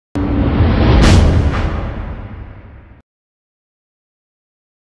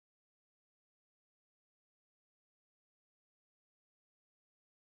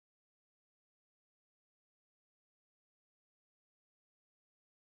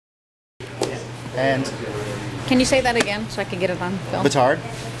And can you say that again so I can get it on film? Batard.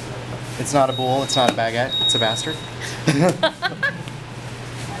 It's not a bowl, it's not a baguette, it's a bastard.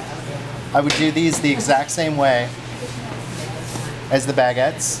 I would do these the exact same way as the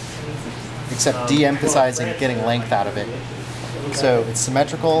baguettes, except de-emphasizing getting length out of it. So it's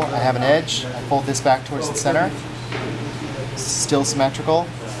symmetrical, I have an edge, I fold this back towards the center, still symmetrical,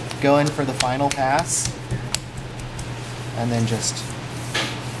 go in for the final pass, and then just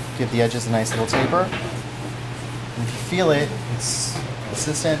give the edges a nice little taper. And if you feel it, it's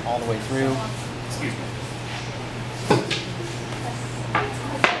consistent all the way through.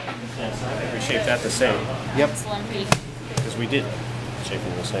 We shaped that the same. Yep. Because we did shape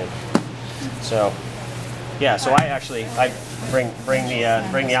them the same. So, yeah. So I bring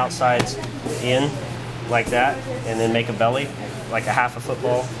the outsides in like that, and then make a belly, like a half a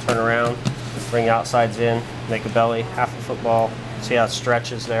football. Turn around, bring the outsides in, make a belly, half a football. See how it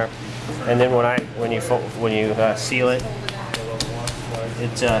stretches there, and then when you seal it,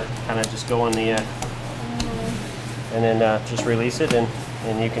 kind of just go on the and then just release it, and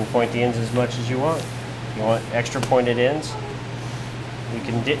you can point the ends as much as you want. If you want extra pointed ends, you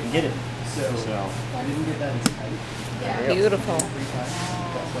can get it. So I didn't get that as tight. Yeah. Beautiful.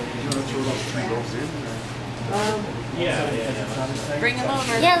 Yeah. Bring them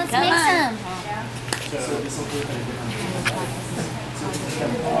over. Yeah, let's make some. So this will do it in a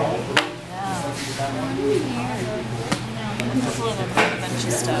Just a little bunch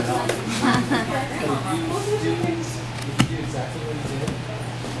of stuff.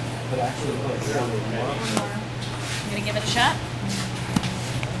 I'm gonna give it a shot.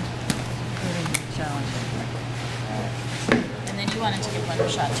 And then you wanted to give one a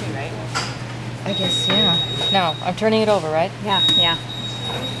shot too, right? I guess, yeah. No, I'm turning it over, right? Yeah, yeah.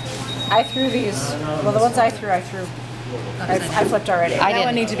 I threw these. Well, the ones I threw. I flipped already. That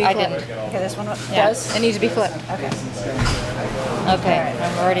one needs to be flipped. didn't. Okay, this one Yeah. does? It needs to be flipped. Okay. Okay,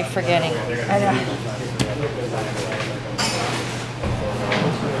 I'm already forgetting. I know.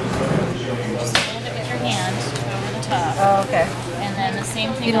 Just hold it with your hand over the top. Oh, okay. And then the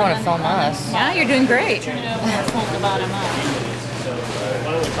same thing. You don't on want to the- film us. Yeah, you're doing great. Turn it over and fold the bottom up.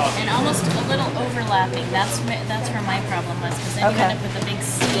 And almost a little overlapping. That's where my problem was, because then you Okay. end up with a big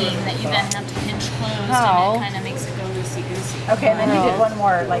seam that you then have to pinch closed, How? and it kind of makes it go loosey-goosey. Okay, and then he did one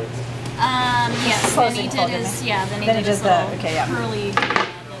more, like, Yes, then Closing he did fold, his, didn't he? yeah, then he Then did he his does the- little okay, yeah. curly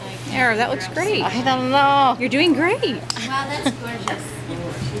There, that looks great. I don't know. You're doing great. Wow, that's gorgeous.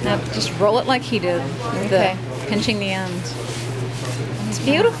 Now just roll it like he did, with Okay. the pinching the ends. It's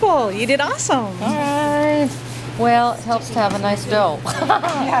beautiful. You did awesome. All right. Well, it helps to have a nice dough.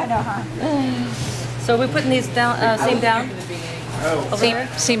 yeah, I know, huh? So we're putting these down, seam down? Over there?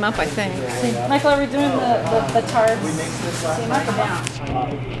 Seam up, I think. Michael, are we doing the tards? Seam up or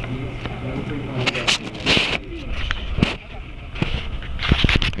down?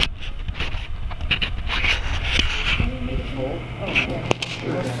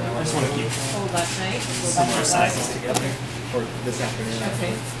 I just want to keep similar sizes together for this afternoon.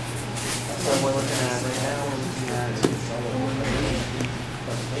 Okay. So we're looking at right now, we're looking at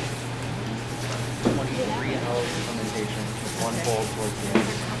 23 hours of fermentation, one fold towards the end,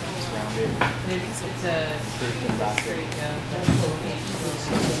 it's rounded. It's a 13 basket. Look at that.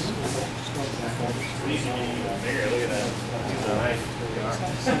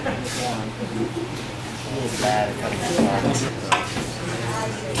 A little bad at cutting it apart.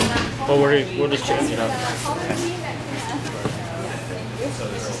 Well, we'll just change it up.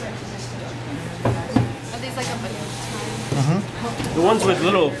 Are these like a The ones with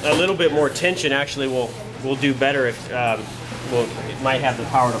a little bit more tension actually will do better if it might have the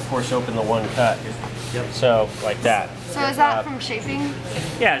power to force open the one cut. Yep. So like that. So is that from shaping?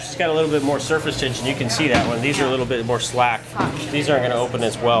 Yeah, it's just got a little bit more surface tension. You can see that one. These are a little bit more slack. These aren't going to open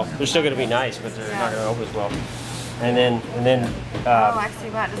as well. They're still going to be nice, but they're not going to open as well. And then Oh, I see.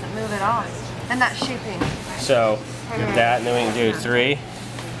 Wow, it doesn't move at all. And that's shaping. so with that, and then we can do 3.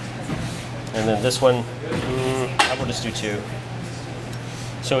 And then this one, I will just do 2.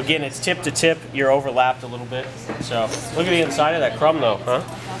 So again, it's tip to tip. You're overlapped a little bit. So look at the inside of that crumb, though, huh?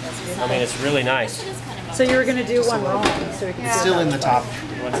 I mean, it's really nice. So you were going to do one wrong, so we can It's still in the top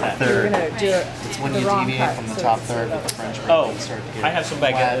What's that? third. going to do it. It's when the you wrong deviate cut, from the so top it's- third with the French bread, Oh, you start to get I have some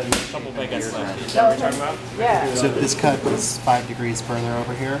baguettes, a couple baguettes left. Is that what you're talking about? Yeah. So this cut was 5 degrees further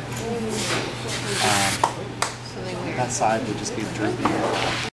over here. That side would just be droopy.